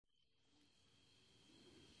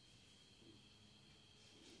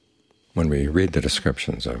When we read the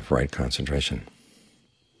descriptions of right concentration,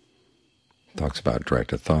 it talks about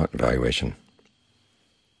directed thought, evaluation.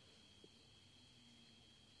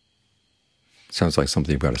 It sounds like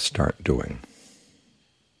something you've got to start doing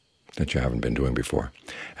that you haven't been doing before.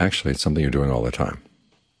 Actually, it's something you're doing all the time.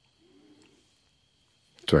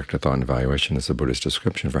 Directed thought and evaluation is the Buddhist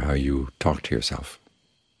description for how you talk to yourself.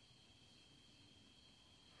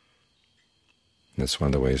 And it's one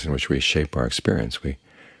of the ways in which we shape our experience. We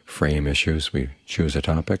frame issues, we choose a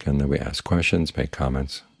topic, and then we ask questions, make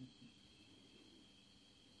comments.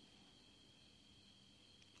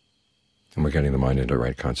 And we're getting the mind into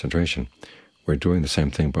right concentration. We're doing the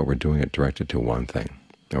same thing, but we're doing it directed to one thing.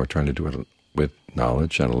 And we're trying to do it with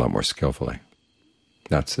knowledge and a lot more skillfully.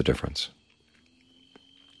 That's the difference.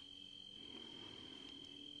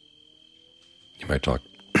 You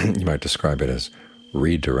might describe it as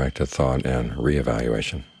redirected thought and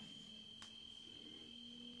reevaluation.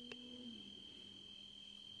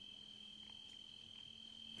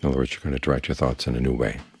 In other words, you're going to direct your thoughts in a new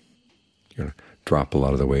way. You're going to drop a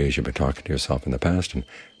lot of the ways you've been talking to yourself in the past and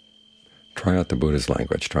try out the Buddha's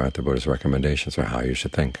language, try out the Buddha's recommendations for how you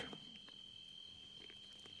should think.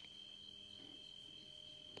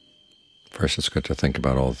 First, it's good to think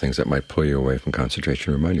about all the things that might pull you away from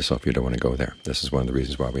concentration. Remind yourself you don't want to go there. This is one of the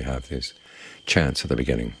reasons why we have these chants at the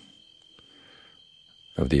beginning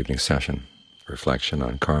of the evening session. Reflection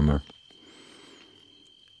on karma,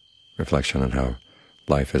 reflection on how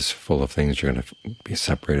life is full of things you're going to be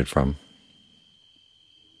separated from.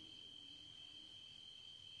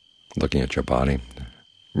 Looking at your body,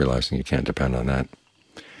 realizing you can't depend on that.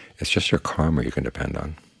 It's just your karma you can depend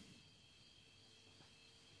on.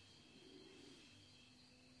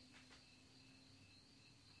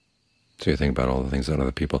 So you think about all the things that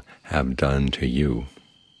other people have done to you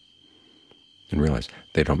and realize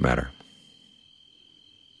they don't matter.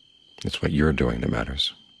 It's what you're doing that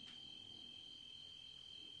matters.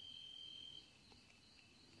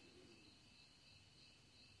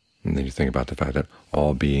 And then you think about the fact that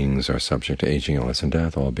all beings are subject to aging, illness, and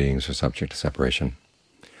death. All beings are subject to separation.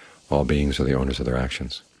 All beings are the owners of their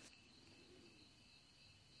actions.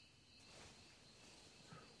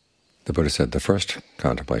 The Buddha said the first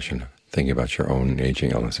contemplation, thinking about your own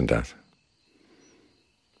aging, illness, and death,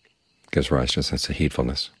 gives rise to a sense of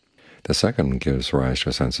heedfulness. The second gives rise to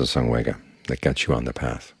a sense of samvega that gets you on the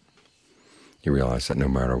path. You realize that no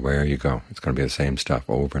matter where you go, it's going to be the same stuff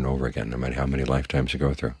over and over again, no matter how many lifetimes you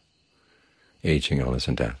go through. Aging, illness,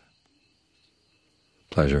 and death.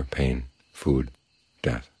 Pleasure, pain, food,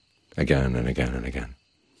 death. Again and again and again.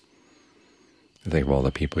 And think of all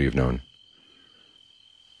the people you've known.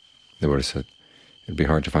 The Buddha said it'd be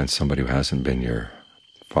hard to find somebody who hasn't been your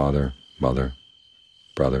father, mother,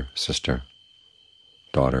 brother, sister,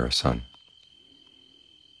 daughter, or son.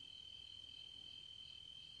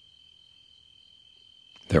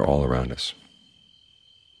 They're all around us.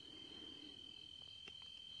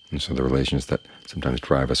 And so the relations that sometimes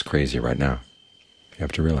drive us crazy right now, you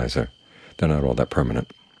have to realize they're not all that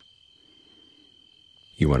permanent.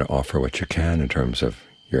 You want to offer what you can in terms of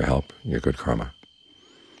your help, your good karma.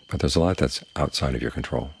 But there's a lot that's outside of your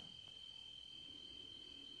control.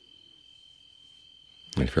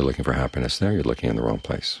 And if you're looking for happiness there, you're looking in the wrong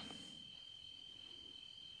place.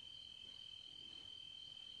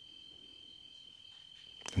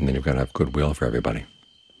 And then you've got to have goodwill for everybody.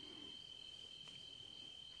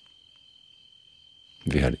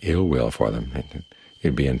 If you had ill will for them,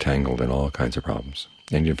 you'd be entangled in all kinds of problems,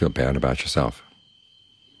 and you'd feel bad about yourself.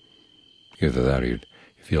 Either that or you'd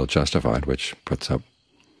feel justified, which puts up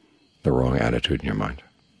the wrong attitude in your mind.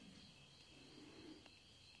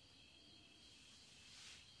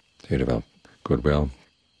 So you develop goodwill,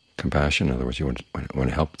 compassion. In other words, you want to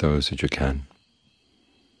help those that you can.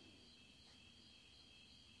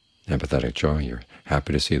 Empathetic joy, you're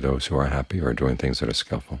happy to see those who are happy or are doing things that are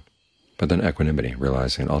skillful. But then equanimity,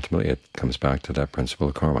 realizing ultimately it comes back to that principle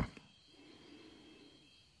of karma.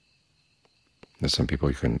 There's some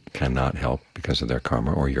people you cannot help because of their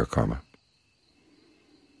karma or your karma.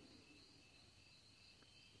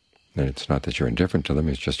 And it's not that you're indifferent to them,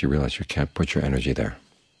 it's just you realize you can't put your energy there.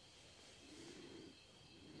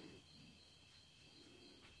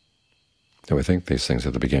 So we think these things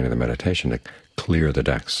at the beginning of the meditation to clear the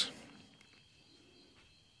decks.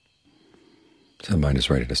 So the mind is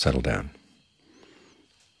ready to settle down.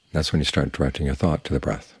 That's when you start directing your thought to the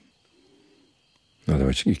breath. In other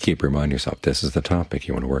words, you keep reminding yourself, this is the topic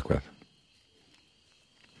you want to work with.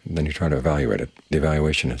 And then you try to evaluate it. The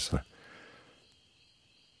evaluation is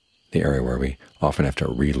the area where we often have to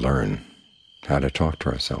relearn how to talk to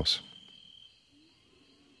ourselves.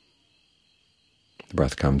 The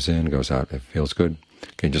breath comes in, goes out, it feels good.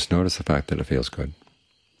 Okay, just notice the fact that it feels good.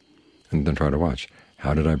 And then try to watch.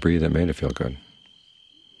 How did I breathe that made it feel good?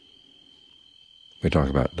 We talk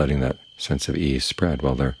about letting that sense of ease spread.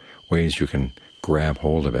 Well, there are ways you can grab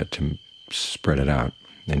hold of it to spread it out,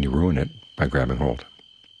 and you ruin it by grabbing hold.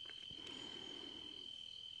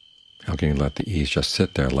 How can you let the ease just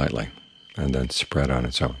sit there lightly and then spread on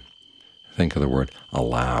its own? Think of the word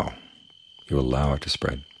allow. You allow it to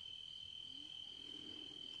spread.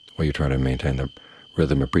 Well, you try to maintain the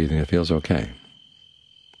rhythm of breathing that feels okay.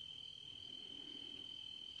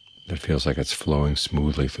 That feels like it's flowing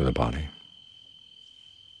smoothly through the body.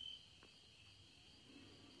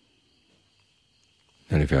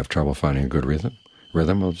 And if you have trouble finding a good rhythm,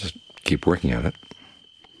 well, just keep working at it.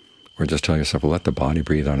 Or just tell yourself, well, let the body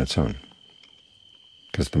breathe on its own.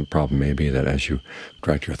 Because the problem may be that as you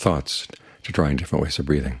direct your thoughts to trying different ways of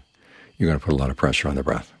breathing, you're going to put a lot of pressure on the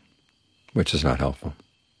breath, which is not helpful.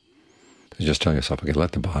 So just tell yourself, okay,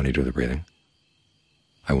 let the body do the breathing.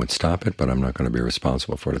 I won't stop it, but I'm not going to be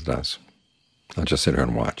responsible for what it does. I'll just sit here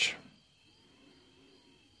and watch.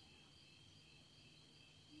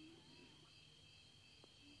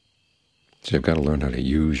 So you've got to learn how to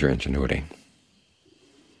use your ingenuity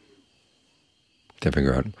to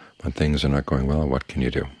figure out when things are not going well, what can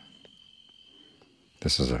you do?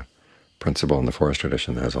 This is a principle in the forest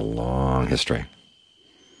tradition that has a long history.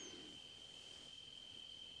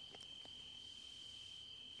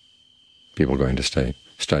 People going to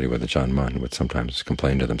study with Ajahn Mun would sometimes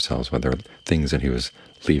complain to themselves whether there were things that he was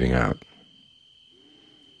leaving out.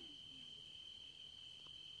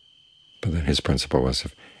 But then his principle was,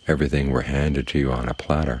 if everything were handed to you on a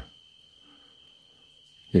platter,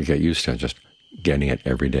 you'd get used to just getting it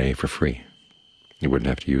every day for free. You wouldn't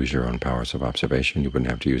have to use your own powers of observation. You wouldn't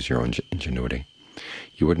have to use your own ingenuity.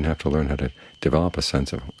 You wouldn't have to learn how to develop a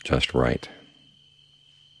sense of just right,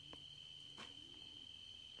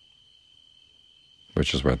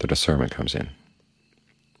 which is where the discernment comes in.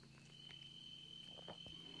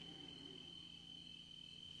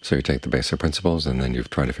 So you take the basic principles and then you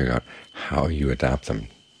try to figure out how you adapt them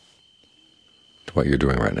to what you're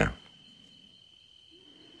doing right now,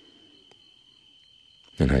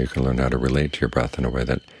 and how you can learn how to relate to your breath in a way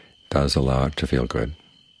that does allow it to feel good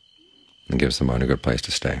and gives the mind a good place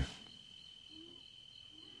to stay.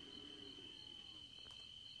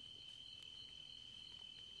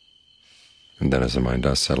 And then as the mind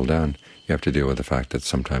does settle down, you have to deal with the fact that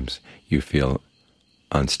sometimes you feel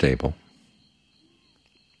unstable.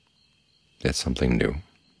 It's something new.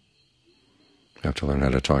 You have to learn how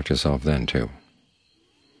to talk to yourself then, too.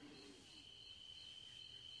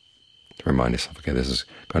 To remind yourself, okay, this is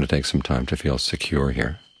going to take some time to feel secure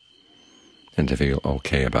here, and to feel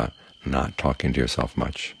okay about not talking to yourself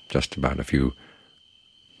much, just about a few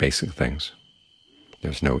basic things.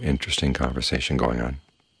 There's no interesting conversation going on.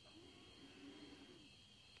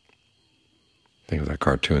 Think of that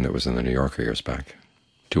cartoon that was in the New Yorker years back.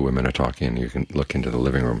 Two women are talking, and you can look into the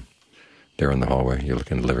living room. They're in the hallway. You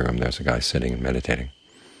look in the living room, there's a guy sitting and meditating.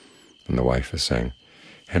 And the wife is saying,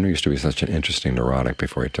 Henry used to be such an interesting neurotic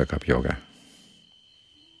before he took up yoga.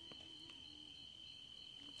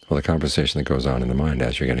 Well, the conversation that goes on in the mind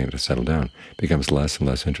as you're getting it to settle down becomes less and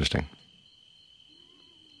less interesting.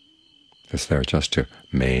 It's there just to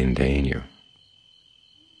maintain you.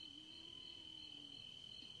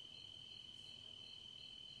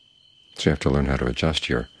 So you have to learn how to adjust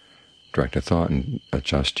your directed thought and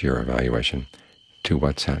adjust your evaluation to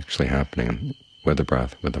what's actually happening with the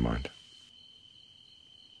breath, with the mind.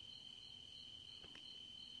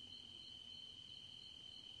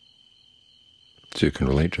 So you can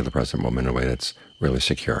relate to the present moment in a way that's really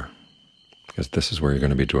secure, because this is where you're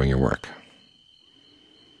going to be doing your work.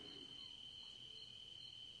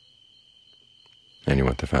 And you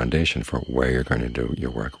want the foundation for where you're going to do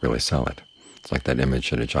your work really solid. It's like that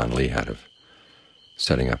image that John Lee had of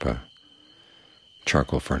setting up a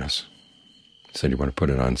charcoal furnace. He said you want to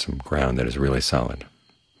put it on some ground that is really solid.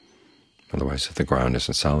 Otherwise, if the ground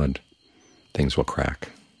isn't solid, things will crack,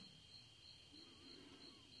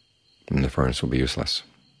 and the furnace will be useless.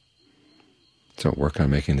 So work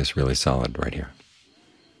on making this really solid right here.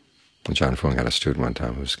 And John Fung had a student one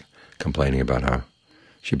time who was complaining about how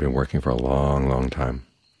she'd been working for a long, long time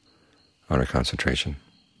on her concentration.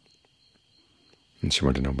 And she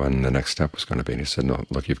wanted to know when the next step was going to be. And he said, no,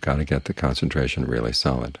 look, you've got to get the concentration really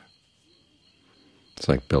solid. It's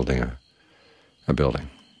like building a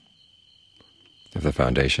building. If the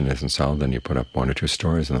foundation isn't solid, then you put up 1 or 2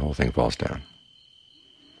 stories and the whole thing falls down.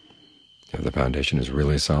 If the foundation is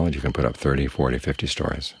really solid, you can put up 30, 40, 50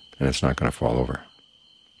 stories, and it's not going to fall over.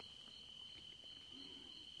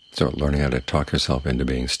 So learning how to talk yourself into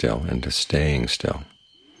being still, into staying still,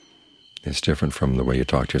 is different from the way you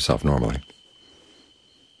talk to yourself normally.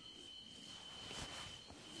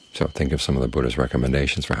 So think of some of the Buddha's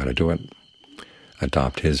recommendations for how to do it.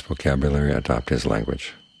 Adopt his vocabulary, adopt his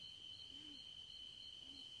language.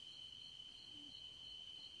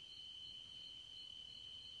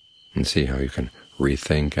 And see how you can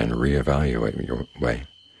rethink and reevaluate your way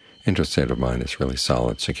into a state of mind that's really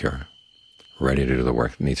solid, secure, ready to do the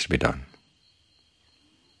work that needs to be done.